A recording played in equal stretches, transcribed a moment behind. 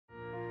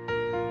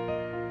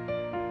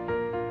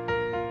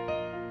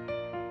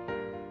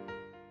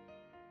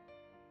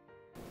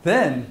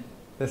then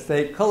the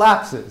state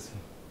collapses.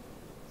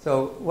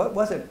 So what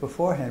was it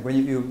beforehand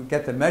when you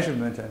get the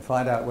measurement and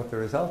find out what the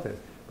result is?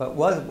 But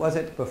was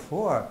it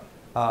before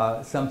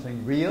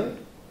something real?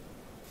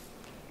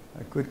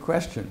 A good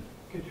question.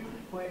 Could you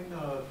explain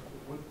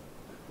what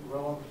the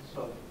relevance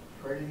of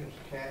Freudian's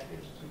cat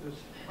is to this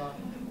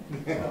topic?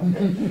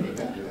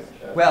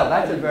 Well,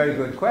 that's a very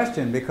good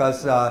question,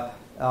 because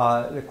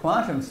the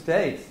quantum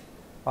states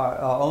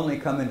are only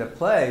come into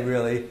play,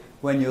 really,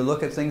 when you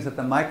look at things at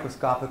the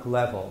microscopic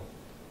level.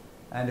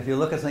 And if you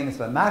look at things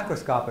at the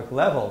macroscopic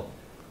level,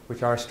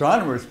 which our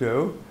astronomers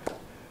do,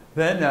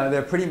 then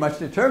they're pretty much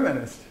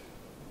determinist.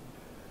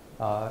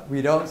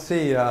 We don't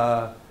see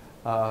a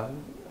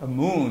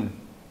moon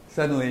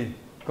suddenly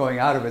going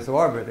out of its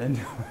orbit, and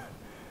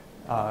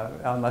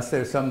unless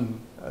there's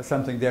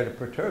something there to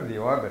perturb the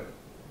orbit.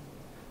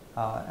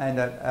 And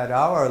at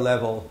our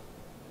level,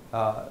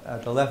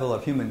 at the level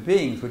of human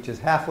beings, which is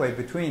halfway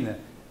between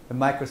the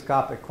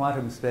microscopic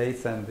quantum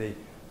states and the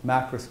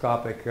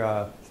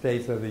macroscopic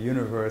states of the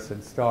universe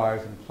and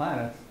stars and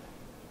planets,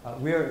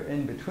 we're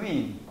in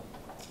between.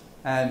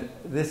 And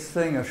this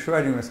thing of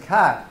Schrödinger's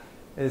cat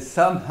is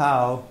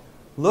somehow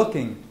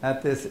looking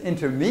at this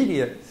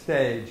intermediate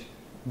stage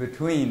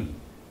between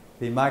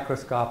the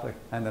microscopic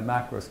and the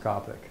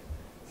macroscopic.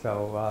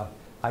 So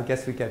I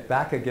guess we get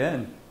back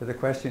again to the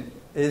question,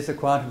 is the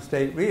quantum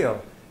state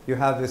real? You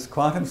have this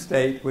quantum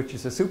state, which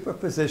is a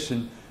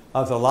superposition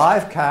of the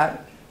live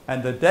cat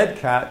and the dead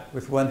cat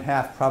with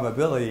 1/2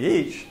 probability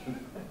each.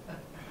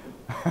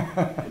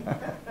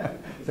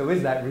 So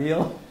is that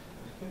real?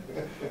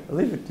 I'll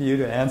leave it to you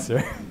to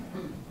answer.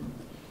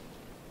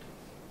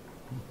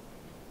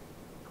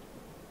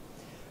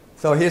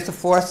 So here's the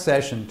 4th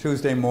session,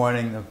 Tuesday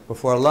morning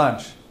before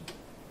lunch.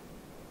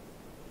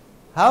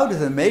 How do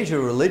the major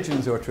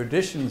religions or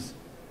traditions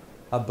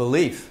of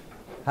belief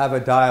have a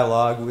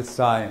dialogue with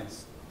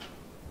science?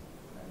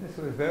 This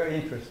was very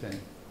interesting.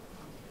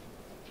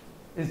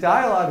 Is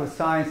dialogue with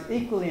science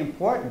equally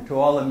important to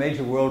all the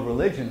major world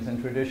religions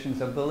and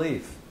traditions of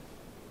belief?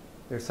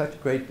 There's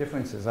such great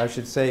differences. I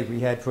should say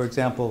we had, for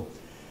example,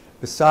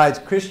 besides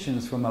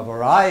Christians from a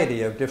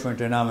variety of different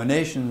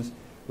denominations,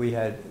 we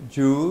had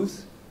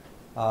Jews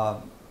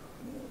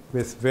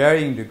with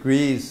varying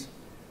degrees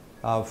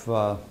of,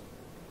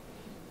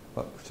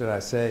 what should I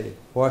say,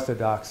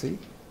 orthodoxy.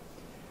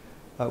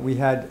 We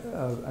had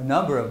a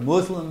number of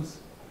Muslims,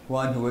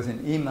 one who was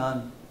an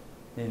imam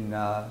in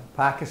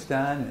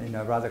Pakistan, in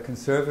a rather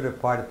conservative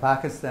part of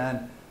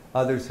Pakistan,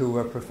 others who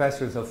were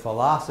professors of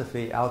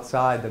philosophy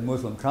outside the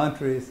Muslim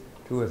countries,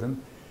 2 of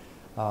them.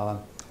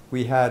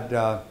 We had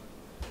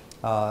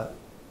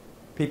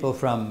people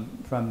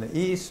from the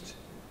East,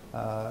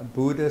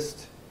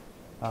 Buddhist,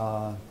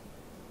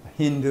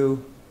 Hindu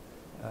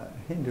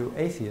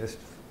atheist,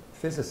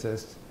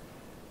 physicist.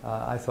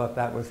 I thought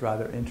that was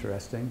rather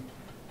interesting.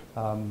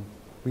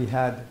 We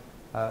had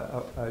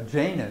a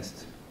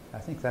Jainist, I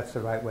think that's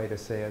the right way to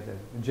say it, the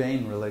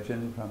Jain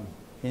religion from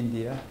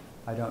India.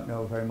 I don't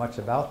know very much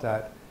about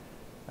that,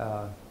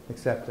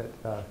 except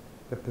that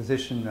the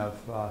position of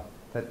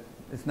that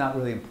it's not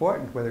really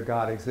important whether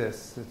God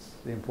exists.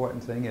 The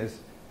important thing is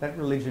that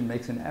religion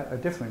makes a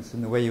difference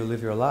in the way you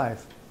live your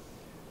life.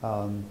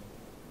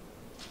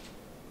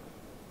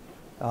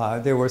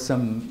 There were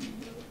some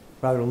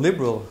rather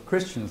liberal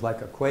Christians,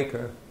 like a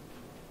Quaker,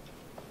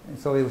 and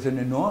so it was an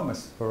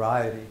enormous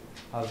variety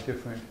of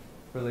different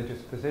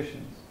religious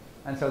positions.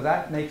 And so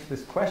that makes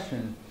this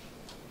question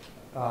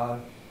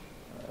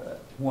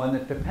one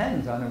that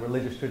depends on the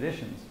religious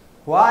traditions.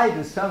 Why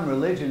do some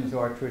religions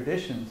or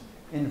traditions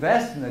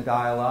invest in the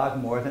dialogue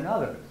more than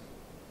others?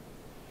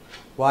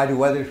 Why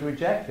do others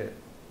reject it?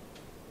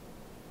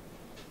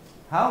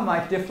 How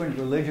might different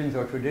religions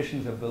or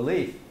traditions of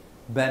belief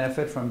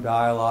benefit from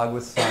dialogue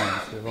with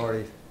science? We've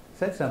already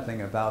said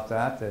something about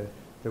that. The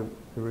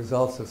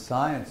results of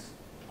science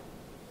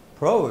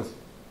pose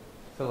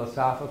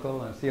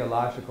philosophical and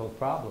theological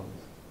problems.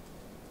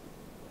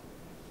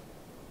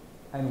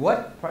 And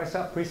what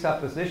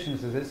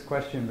presuppositions does this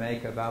question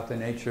make about the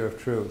nature of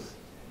truth?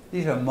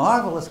 These are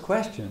marvelous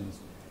questions,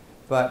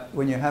 but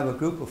when you have a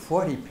group of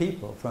 40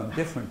 people from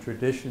different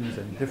traditions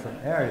and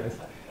different areas,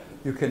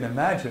 you can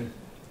imagine,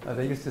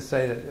 they used to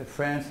say that if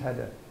France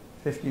had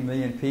 50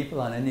 million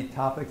people on any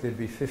topic, there'd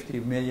be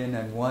 50 million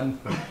and one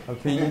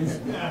opinions.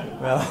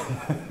 Well,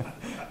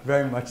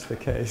 very much the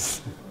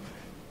case.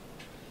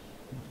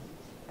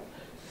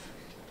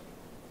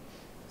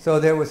 So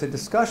there was a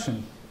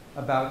discussion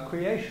about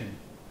creation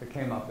that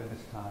came up at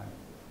this time.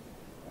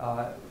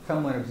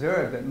 Someone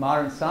observed that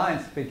modern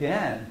science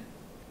began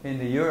in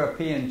the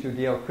European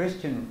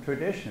Judeo-Christian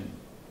tradition.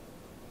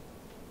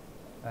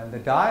 And the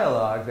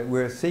dialogue that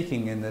we're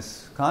seeking in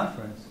this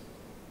conference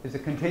is a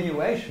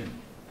continuation.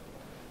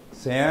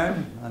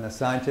 CERN on the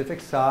scientific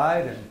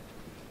side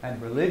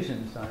and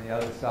religions on the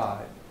other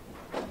side.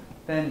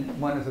 Then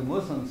one of the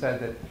Muslims said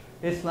that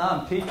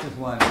Islam teaches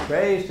one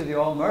praise to the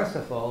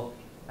All-Merciful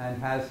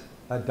and has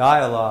a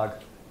dialogue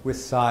with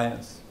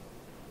science.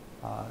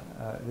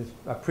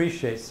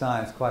 Appreciates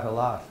science quite a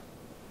lot.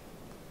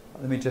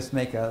 let me just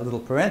make a little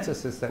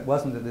parenthesis that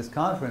wasn't at this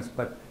conference,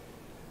 but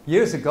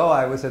years ago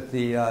I was at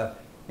the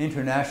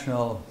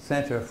International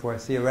Center for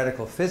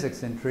Theoretical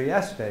Physics in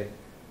Trieste,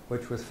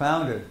 which was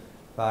founded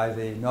by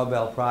the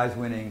Nobel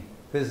Prize-winning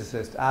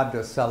physicist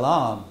Abdus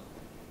Salam.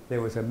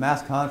 There was a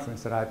mass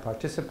conference that I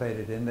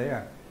participated in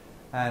there,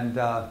 and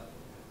I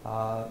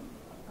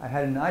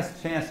had a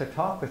nice chance to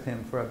talk with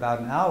him for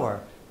about an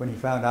hour when he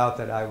found out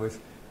that I was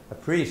a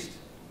priest.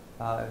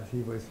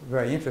 He was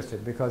very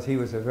interested because he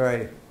was a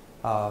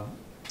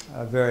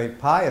very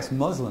pious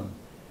Muslim,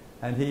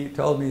 and he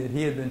told me that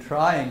he had been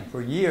trying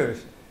for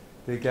years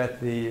to get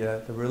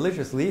the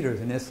religious leaders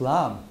in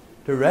Islam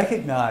to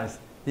recognize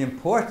the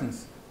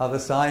importance of the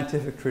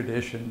scientific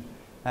tradition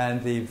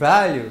and the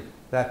value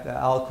that the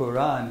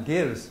Al-Quran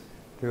gives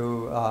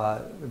to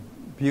the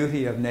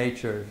beauty of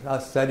nature,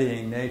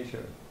 studying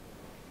nature,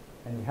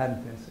 and he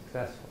hadn't been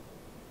successful.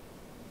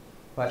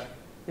 But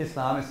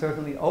Islam is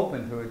certainly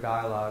open to a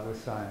dialogue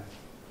with science.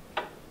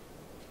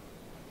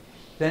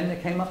 Then there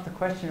came up the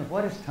question of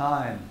what is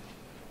time?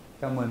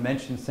 Someone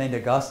mentioned St.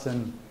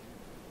 Augustine,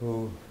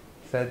 who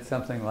said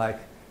something like,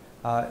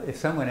 if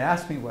someone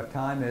asked me what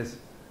time is,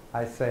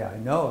 I'd say, I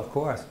know, of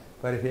course,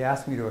 but if he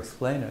asked me to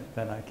explain it,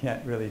 then I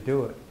can't really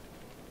do it.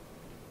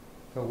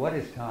 So what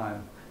is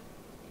time?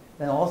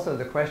 Then also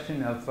the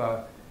question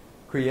of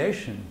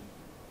creation.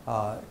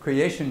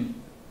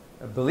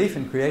 Belief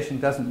in creation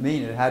doesn't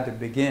mean it had to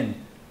begin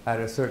at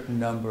a certain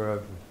number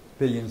of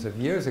billions of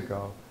years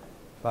ago,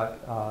 but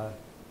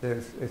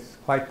it's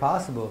quite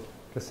possible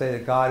to say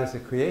that God is a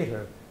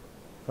creator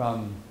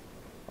from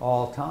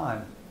all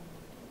time,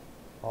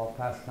 all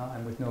past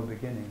time, with no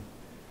beginning.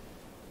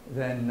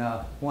 Then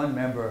one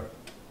member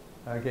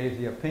gave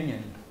the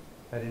opinion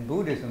that in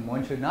Buddhism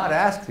one should not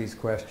ask these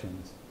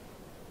questions.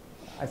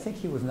 I think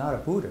he was not a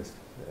Buddhist.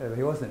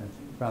 He wasn't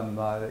from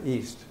the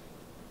East.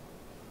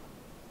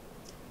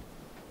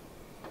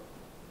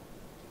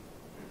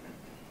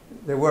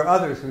 There were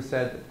others who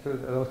said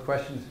that those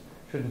questions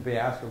shouldn't be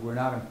asked or were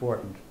not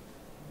important.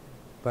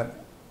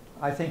 But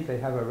I think they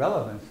have a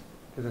relevance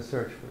to the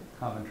search for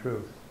common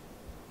truth.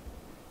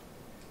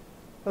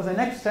 So the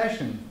next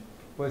session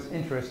was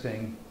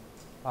interesting.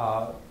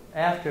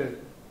 After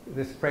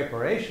this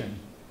preparation,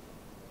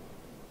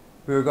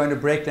 we were going to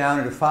break down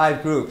into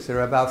 5 groups. There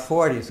are about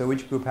 40, so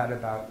each group had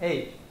about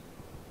 8.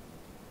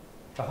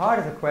 The heart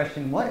of the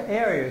question, what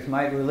areas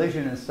might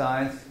religion and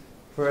science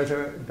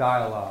further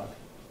dialogue?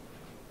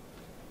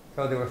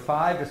 So there were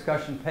 5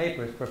 discussion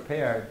papers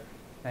prepared,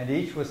 and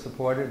each was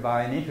supported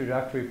by an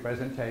introductory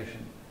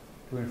presentation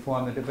to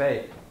inform the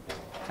debate.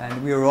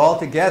 And we were all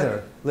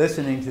together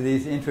listening to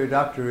these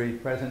introductory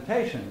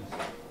presentations.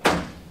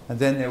 And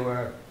then there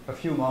were a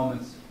few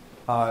moments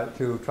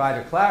to try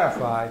to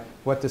clarify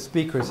what the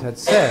speakers had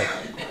said.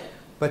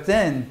 But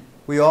then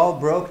we all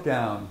broke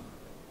down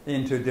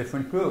into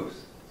different groups.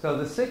 So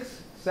the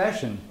 6th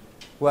session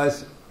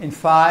was in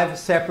 5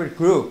 separate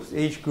groups,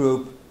 each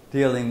group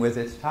dealing with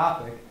its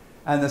topic.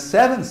 And the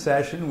 7th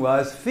session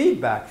was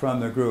feedback from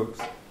the groups.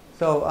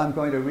 So I'm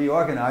going to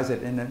reorganize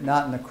it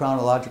not in a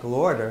chronological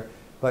order,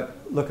 but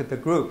look at the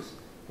groups,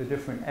 the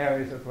different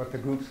areas of what the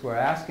groups were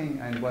asking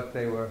and what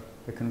the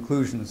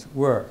conclusions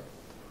were.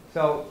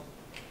 So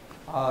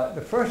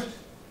the first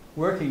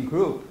working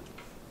group,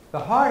 the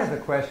heart of the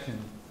question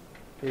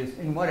is,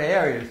 in what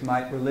areas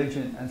might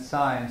religion and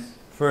science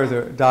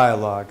further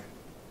dialogue?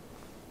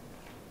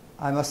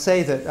 I must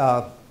say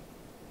that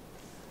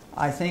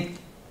I think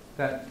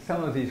that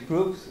some of these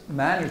groups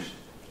managed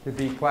to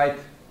be quite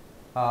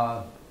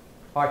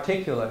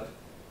articulate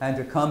and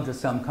to come to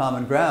some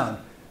common ground,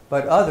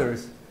 but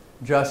others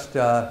just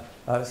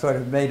sort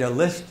of made a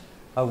list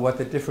of what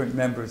the different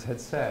members had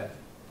said.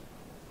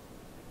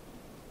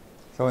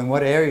 So in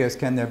what areas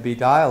can there be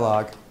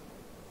dialogue?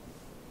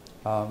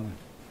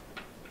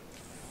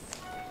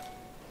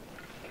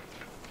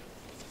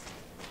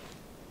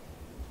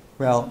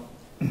 Well,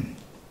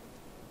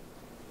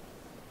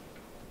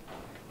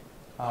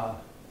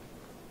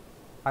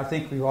 I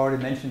think we've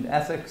already mentioned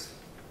ethics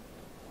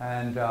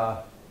and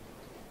the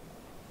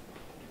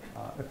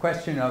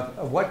question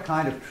of what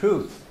kind of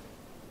truth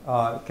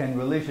can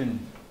religion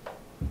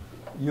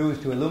use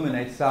to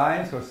illuminate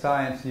science or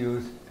science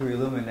use to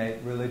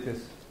illuminate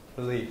religious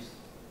beliefs.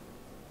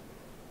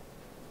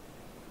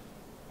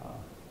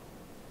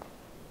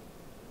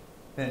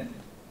 Then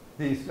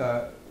these,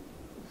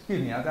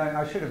 excuse me,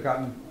 I should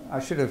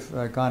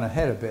have gone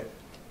ahead a bit,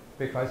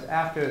 because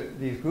after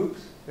these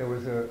groups there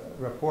was a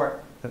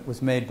report that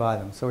was made by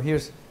them. So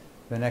here's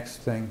the next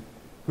thing.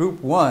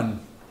 Group 1,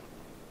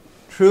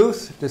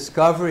 truth,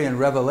 discovery, and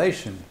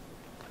revelation.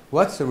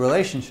 What's the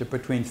relationship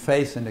between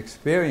faith and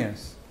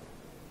experience?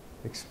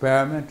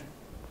 Experiment,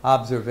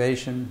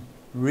 observation,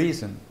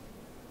 reason.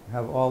 You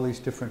have all these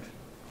different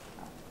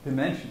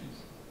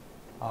dimensions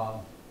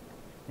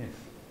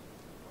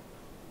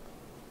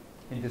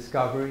in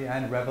discovery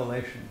and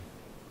revelation.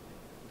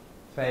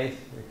 Faith,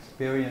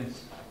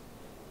 experience,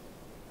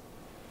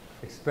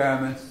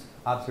 experiments,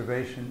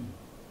 observation,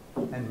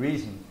 and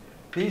reason.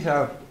 These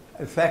are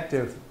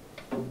effective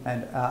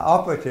and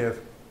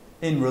operative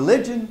in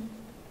religion,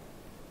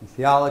 in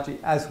theology,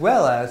 as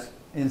well as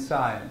in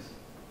science.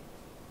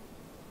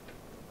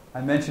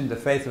 I mentioned the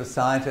faith of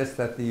scientists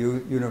that the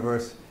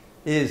universe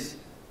is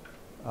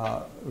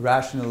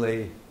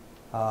rationally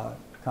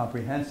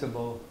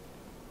comprehensible.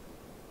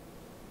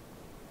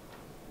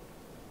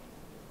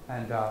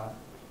 And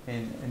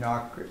in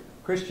our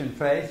Christian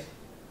faith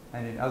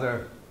and in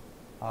other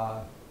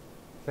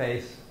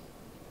faiths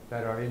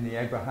that are in the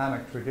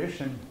Abrahamic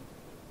tradition,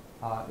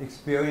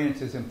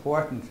 experience is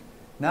important.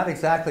 Not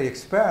exactly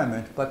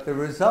experiment, but the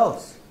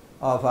results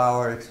of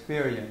our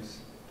experience,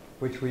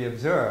 which we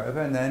observe,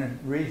 and then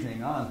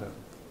reasoning on them.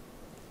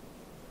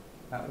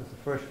 That was the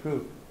first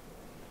group.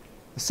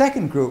 The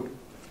second group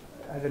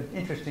had an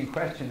interesting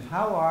question.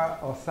 How are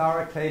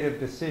authoritative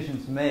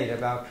decisions made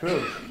about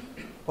truth?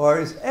 Or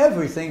is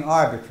everything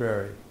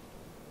arbitrary?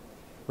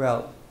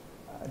 Well,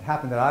 it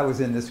happened that I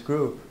was in this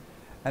group,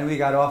 and we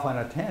got off on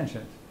a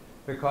tangent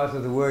because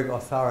of the word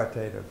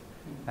authoritative.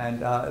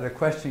 And the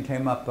question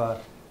came up,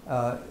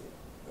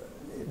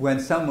 when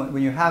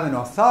you have an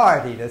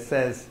authority that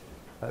says,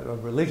 a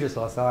religious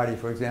authority,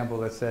 for example,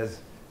 that says,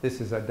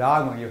 this is a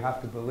dogma you have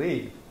to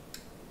believe.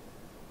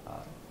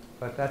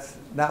 But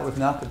that was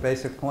not the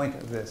basic point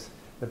of this.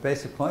 The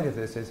basic point of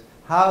this is,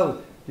 how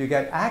do you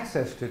get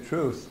access to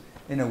truth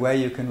in a way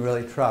you can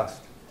really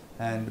trust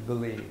and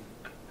believe?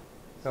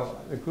 So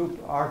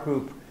our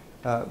group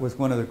was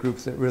one of the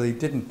groups that really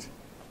didn't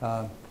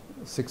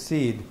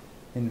succeed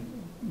in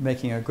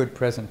making a good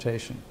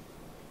presentation.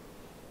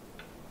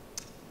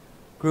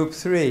 Group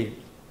 3.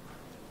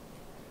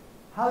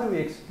 How do we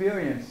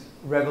experience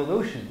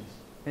revolutions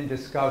in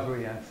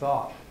discovery and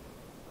thought?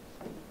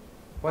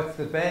 What's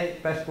the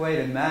best way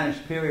to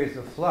manage periods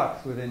of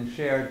flux within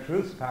shared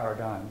truth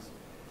paradigms?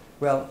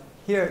 Well,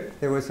 here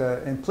there was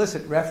an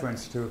implicit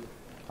reference to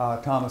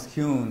Thomas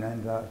Kuhn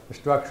and the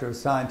structure of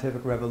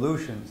scientific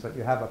revolutions, that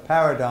you have a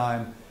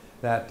paradigm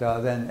that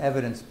then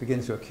evidence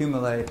begins to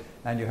accumulate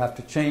and you have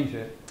to change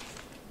it.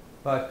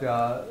 But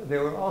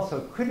there were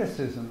also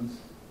criticisms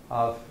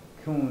of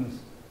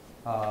Kuhn's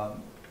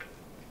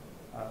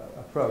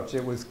approach.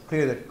 It was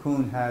clear that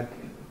Kuhn had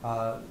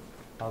a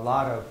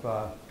lot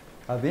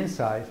of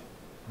insight,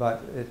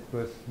 but it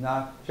was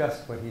not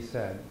just what he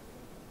said.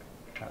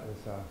 That was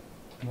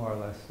more or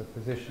less the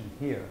position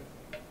here.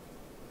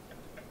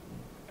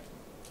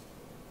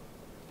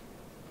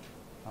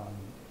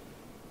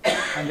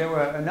 And there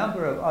were a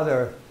number of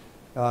other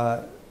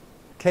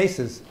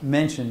cases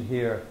mentioned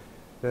here.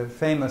 The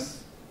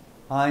famous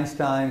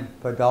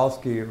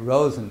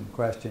Einstein-Podolsky-Rosen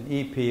question,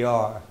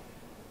 EPR,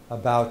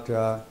 about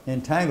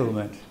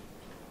entanglement.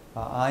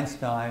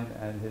 Einstein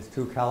and his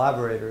two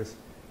collaborators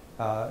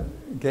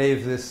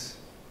gave this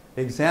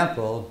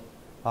example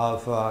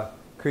of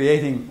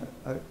creating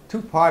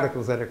two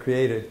particles that are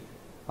created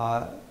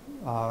out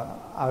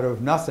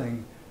of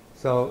nothing.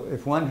 So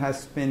if one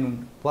has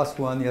spin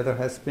 +1, the other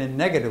has spin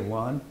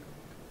 -1,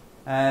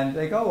 and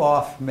they go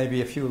off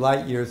maybe a few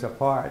light years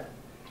apart,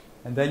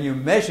 and then you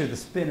measure the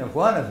spin of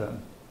one of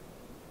them.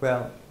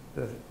 Well,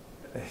 the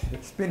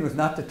spin was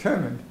not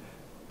determined,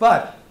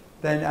 but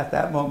then at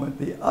that moment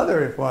the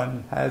other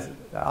one has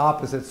the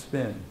opposite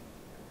spin.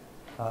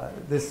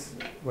 This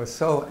was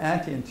so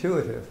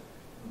anti-intuitive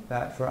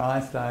that for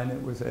Einstein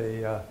it was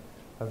a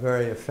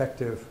very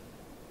effective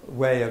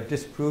way of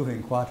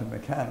disproving quantum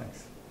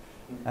mechanics.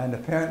 And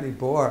apparently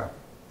Bohr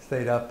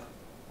stayed up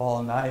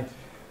all night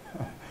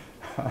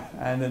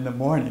and in the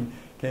morning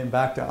came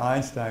back to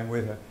Einstein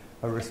with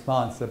a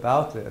response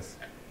about this.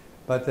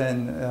 But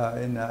then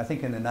I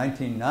think in the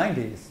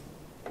 1990s,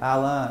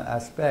 Alain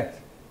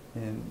Aspect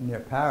near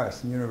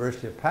Paris, the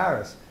University of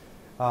Paris,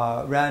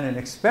 ran an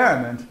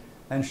experiment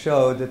and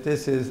showed that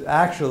this is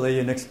actually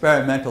an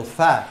experimental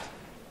fact.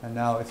 And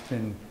now it's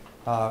been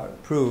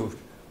proved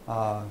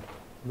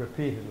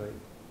repeatedly.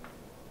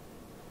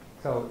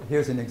 So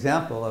here's an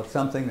example of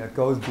something that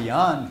goes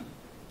beyond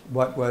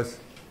what was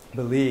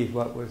believed,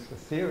 what was the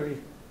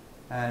theory,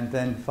 and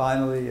then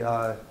finally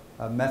a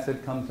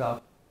method comes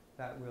up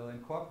that will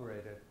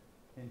incorporate it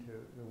into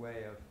the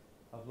way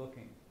of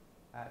looking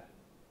at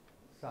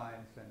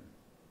science and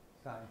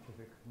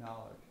scientific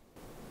knowledge.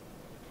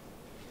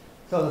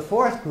 So the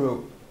fourth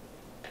group,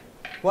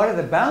 what are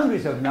the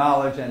boundaries of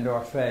knowledge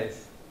and/or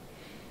faith?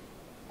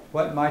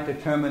 What might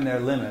determine their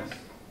limits?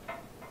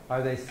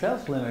 Are they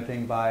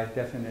self-limiting by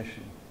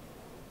definition?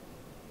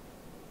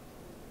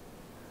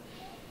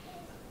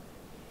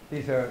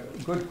 These are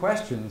good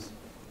questions,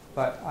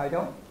 but I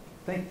don't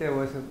think there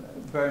was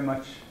very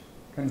much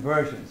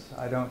convergence.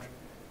 I don't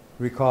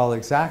recall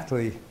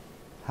exactly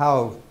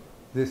how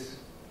they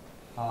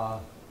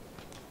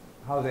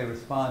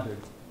responded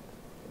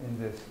in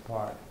this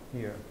part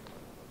here.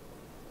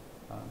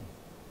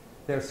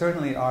 There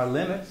certainly are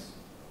limits,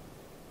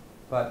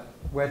 but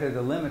whether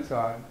the limits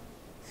are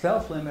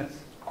self-limits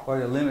or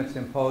the limits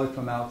imposed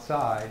from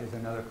outside is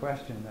another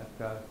question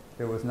that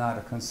there was not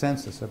a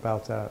consensus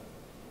about that.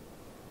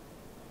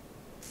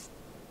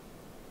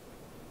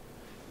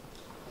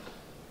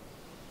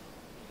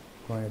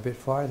 Going a bit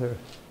farther,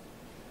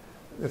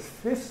 the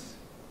fifth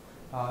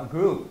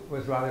group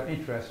was rather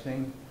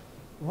interesting.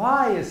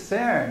 Why is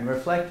CERN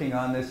reflecting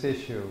on this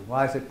issue?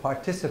 Why is it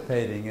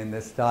participating in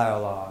this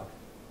dialogue?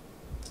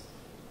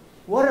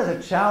 What are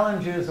the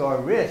challenges or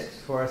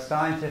risks for a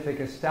scientific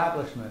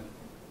establishment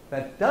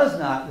that does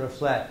not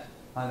reflect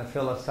on the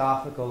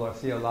philosophical or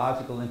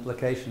theological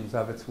implications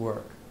of its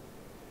work?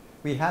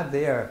 We had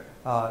there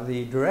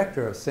the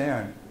director of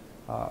CERN,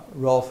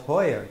 Rolf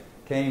Hoyer,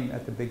 came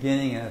at the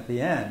beginning and at the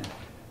end,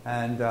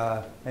 and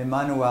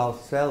Emanuel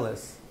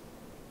Tselis,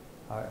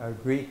 a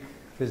Greek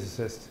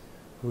physicist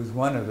who's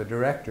one of the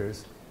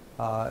directors,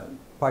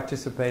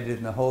 participated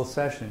in the whole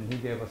session. He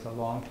gave us a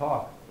long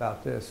talk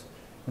about this.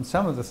 And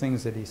some of the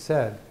things that he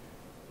said,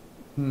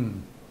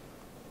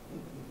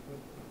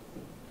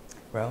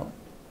 well,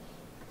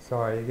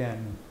 sorry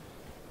again.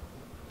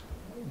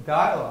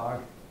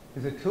 Dialogue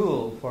is a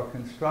tool for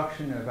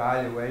construction,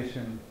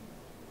 evaluation,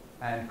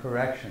 and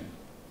correction.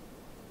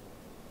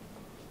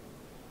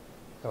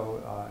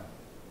 So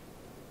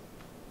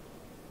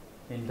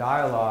in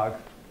dialogue,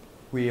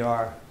 we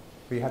have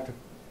to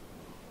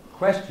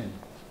question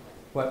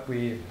what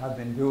we have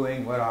been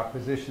doing, what our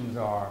positions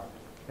are,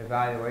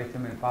 evaluate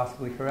them, and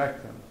possibly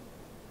correct them.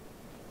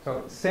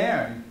 So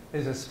CERN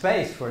is a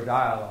space for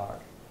dialogue.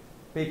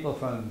 People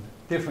from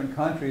different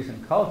countries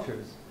and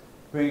cultures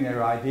bring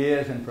their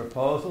ideas and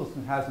proposals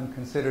and have them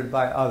considered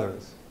by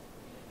others.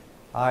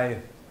 I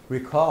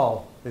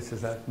recall, this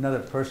is another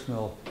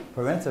personal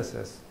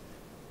parenthesis,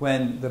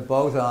 when the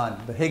boson,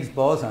 the Higgs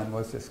boson,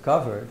 was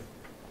discovered,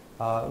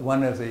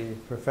 one of the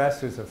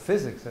professors of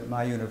physics at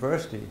my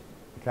university,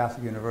 the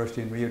Catholic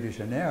University in Rio de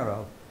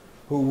Janeiro,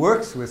 who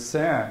works with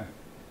CERN,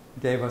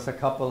 gave us a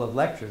couple of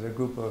lectures, a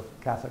group of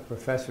Catholic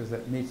professors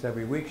that meets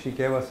every week. She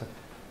gave us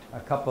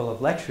a couple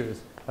of lectures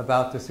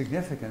about the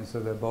significance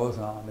of the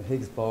boson, the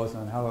Higgs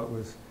boson, how it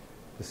was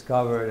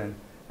discovered,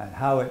 and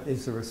how it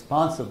is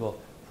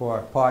responsible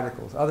for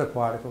particles, other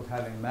particles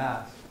having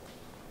mass.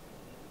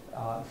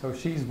 So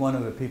she's one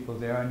of the people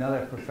there.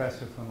 Another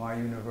professor from our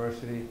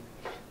university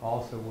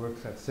also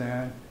works at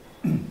CERN.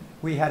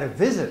 We had a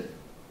visit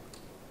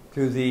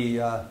to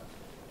the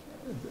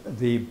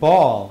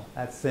ball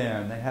at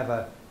CERN. They have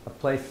a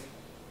place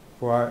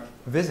for our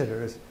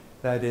visitors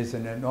that is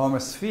an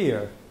enormous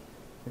sphere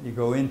that you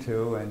go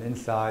into, and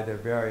inside there are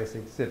various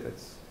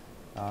exhibits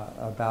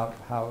about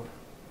how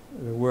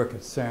the work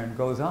at CERN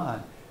goes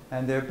on.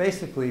 And there are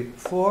basically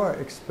 4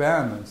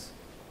 experiments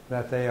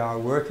that they are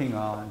working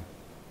on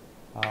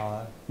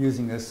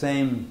using the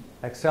same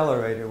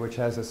accelerator, which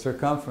has a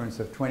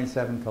circumference of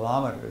 27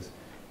 kilometers.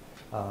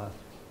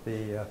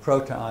 The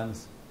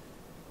protons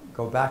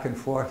go back and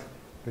forth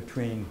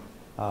between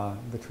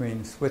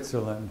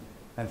Switzerland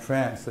and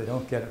France. They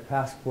don't get a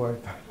passport.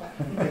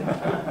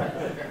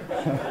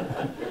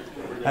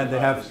 And they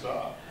have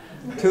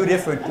two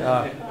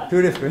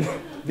different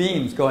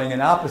beams going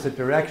in opposite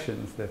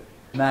directions. The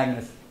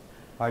magnets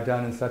are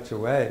done in such a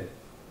way.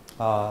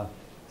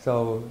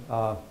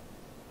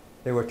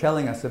 They were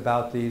telling us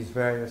about these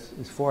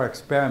 4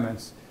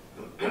 experiments.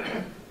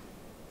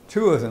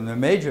 2 of them, the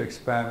major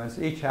experiments,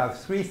 each have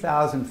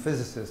 3,000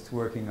 physicists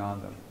working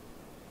on them.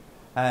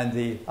 And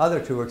the other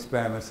 2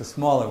 experiments, the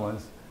smaller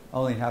ones,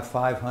 only have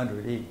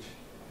 500 each.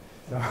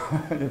 So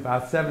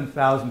about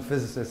 7,000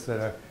 physicists that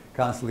are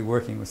constantly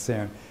working with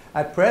CERN.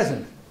 At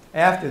present,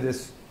 after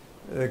this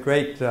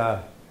great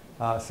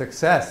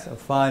success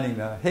of finding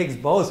the Higgs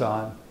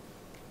boson,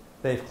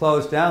 they've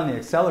closed down the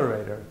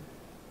accelerator.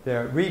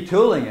 They're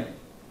retooling it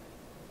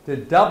to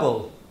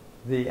double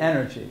the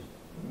energy.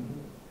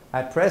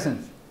 At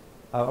present,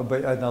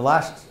 but in the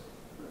last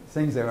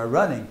things they were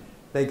running,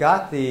 they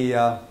got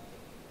the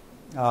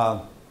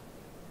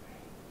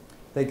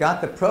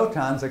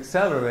protons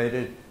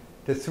accelerated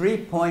to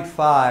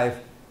 3.5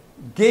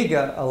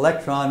 giga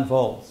electron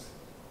volts.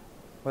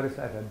 What is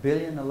that, 1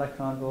 billion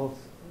electron volts?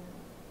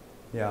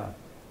 Yeah.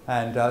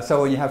 And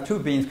so when you have 2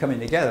 beams coming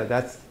together,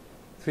 that's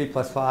 3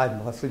 plus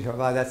 5 plus 3 plus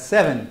 5, that's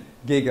 7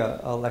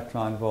 giga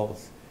electron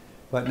volts.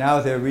 But now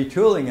they're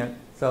retooling it,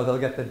 so they'll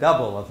get the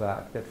double of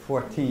that, get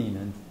 14,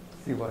 and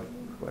see what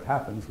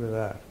happens with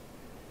that.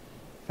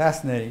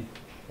 Fascinating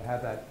to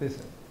have that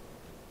visit.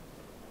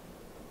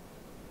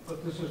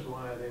 But this is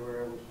why they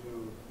were able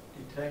to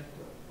detect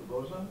the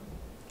boson,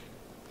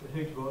 the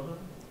Higgs boson?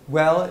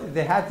 Well,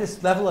 they had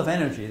this level of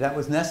energy that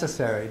was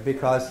necessary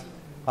because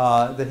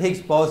the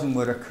Higgs boson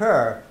would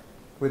occur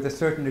with a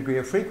certain degree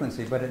of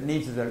frequency, but it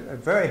needs a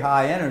very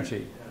high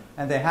energy.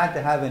 And they had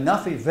to have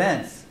enough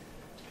events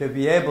to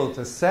be able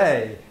to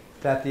say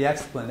that the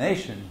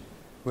explanation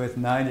with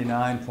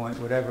 99 point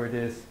whatever it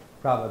is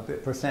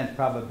percent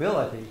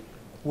probability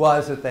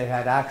was that they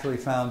had actually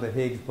found the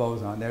Higgs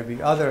boson. There'd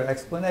be other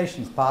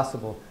explanations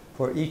possible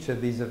for each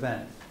of these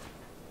events.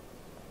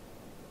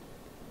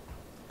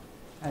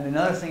 And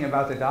another thing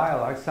about the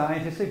dialogue,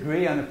 scientists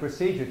agree on a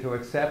procedure to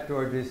accept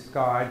or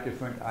discard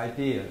different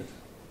ideas.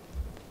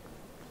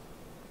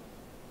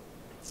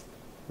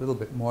 A little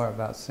bit more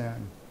about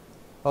CERN.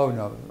 Oh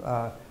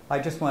no, I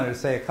just wanted to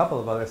say a couple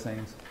of other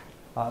things.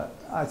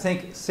 I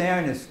think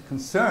CERN is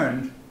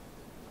concerned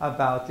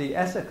about the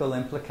ethical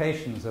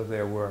implications of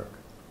their work.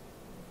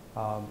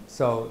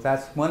 So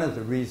that's one of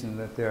the reasons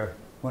that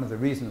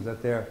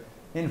they're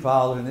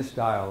involved in this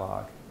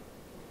dialogue.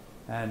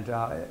 And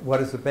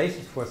what is the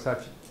basis for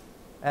such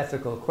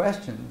ethical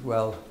questions?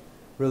 Well,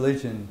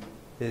 religion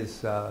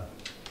is the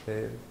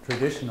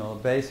traditional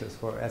basis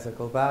for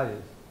ethical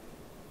values.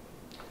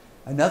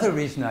 Another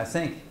reason, I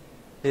think,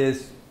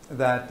 is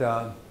that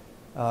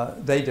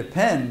they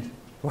depend,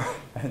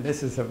 and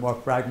this is a more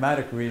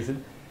pragmatic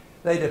reason,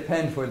 they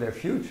depend for their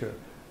future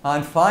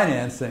on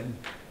financing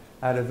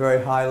at a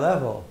very high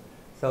level.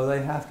 So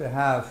they have to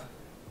have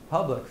a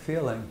public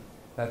feeling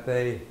that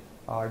they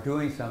are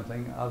doing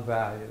something of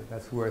value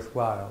that's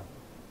worthwhile.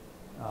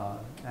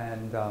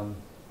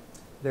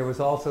 There was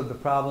also the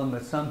problem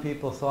that some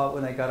people thought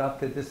when they got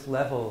up to this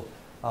level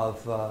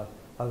of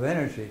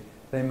energy,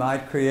 they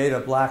might create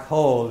a black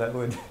hole that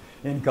would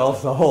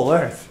engulf the whole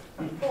Earth.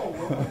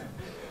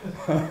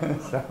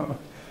 So,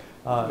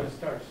 it would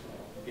start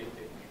small, get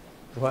big.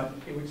 What?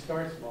 It would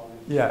start small.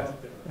 And Yes,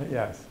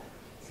 yes.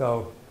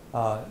 So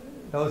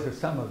those are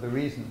some of the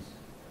reasons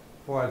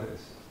for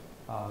this,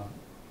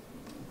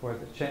 for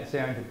the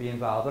sharing to be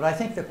involved. But I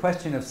think the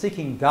question of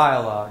seeking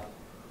dialogue,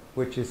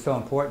 which is so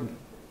important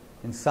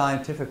in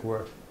scientific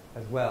work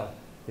as well,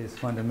 is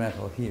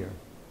fundamental here.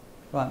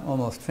 Well, I'm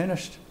almost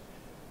finished.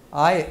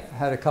 I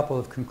had a couple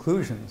of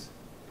conclusions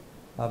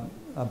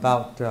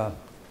about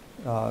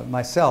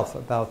myself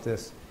about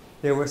this.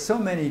 There were so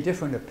many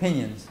different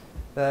opinions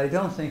that I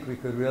don't think we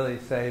could really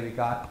say we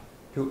got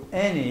to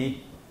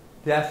any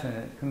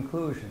definite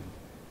conclusion.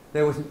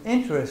 There was an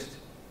interest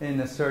in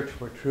the search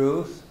for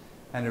truth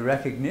and a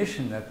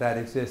recognition that that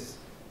exists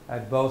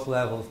at both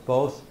levels,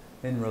 both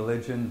in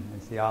religion, in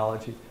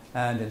theology,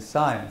 and in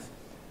science.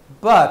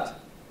 But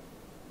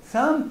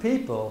some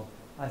people,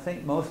 I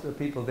think most of the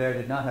people there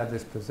did not have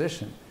this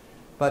position,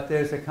 but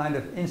there's a kind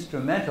of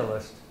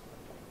instrumentalist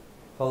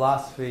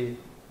philosophy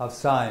of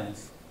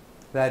science.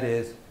 That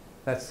is,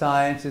 that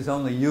science is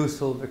only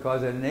useful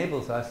because it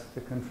enables us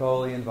to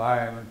control the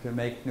environment, to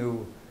make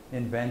new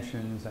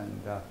inventions and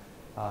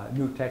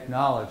new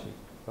technology.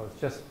 So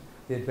it's just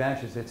the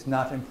advantages. It's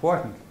not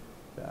important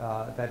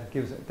that it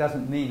gives. It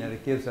doesn't mean that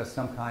it gives us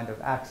some kind of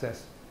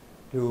access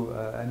to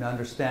an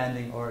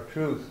understanding or a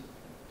truth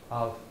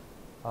of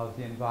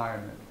the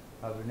environment,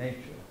 of the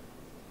nature.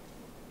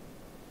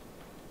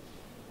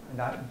 And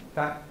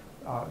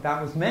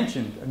that was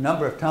mentioned a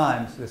number of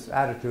times, this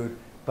attitude,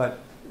 but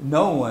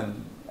no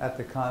one at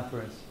the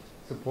conference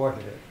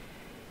supported it.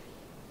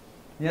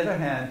 On the other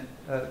hand,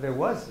 there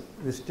was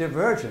this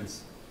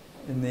divergence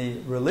in the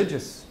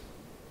religious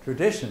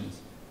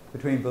traditions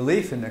between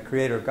belief in the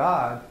Creator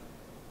God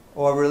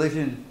or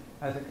religion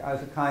as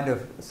a kind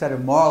of set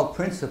of moral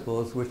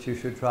principles which you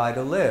should try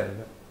to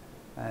live.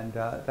 And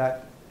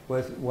that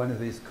was one of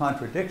these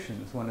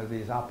contradictions, one of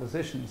these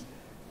oppositions,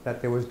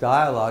 that there was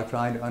dialogue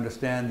trying to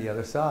understand the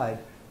other side,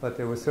 but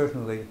there was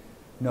certainly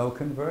no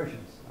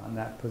convergence on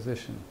that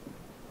position.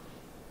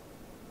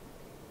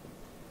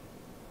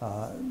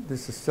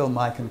 This is still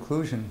my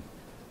conclusion.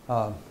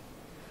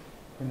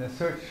 In the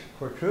search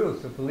for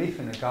truth, the belief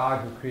in a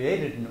God who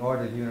created an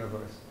ordered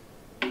universe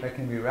that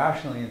can be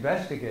rationally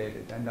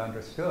investigated and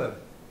understood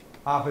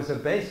offers a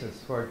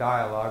basis for a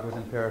dialogue with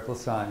empirical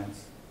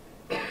science.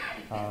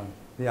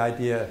 The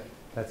idea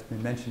that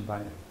was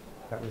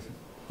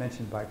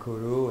mentioned by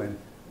Kourou and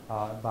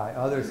by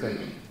others,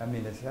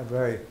 it's a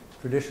very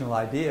traditional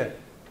idea.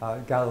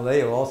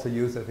 Galileo also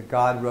used that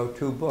God wrote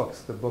two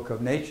books, the book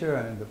of nature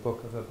and the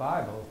book of the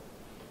Bible.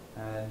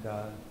 And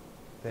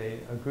they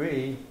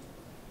agree,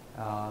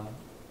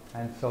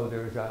 and so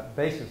there's a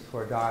basis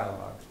for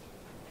dialogue.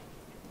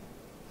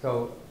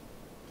 So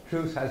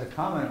truth has a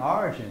common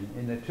origin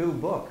in the two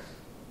books,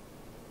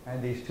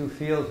 and these two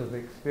fields of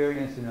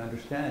experience and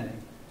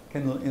understanding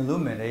can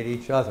illuminate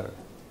each other.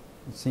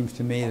 It seems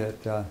to me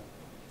that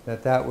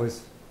that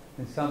was,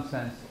 in some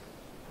sense,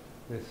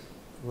 this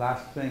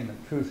last thing,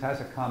 that truth has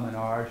a common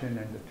origin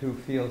and the two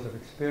fields of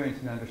experience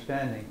and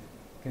understanding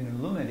can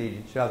illuminate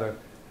each other,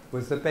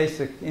 was the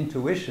basic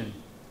intuition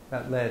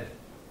that led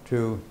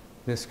to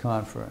this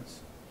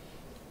conference.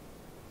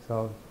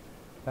 So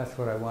that's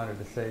what I wanted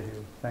to say to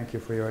you. Thank you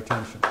for your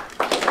attention.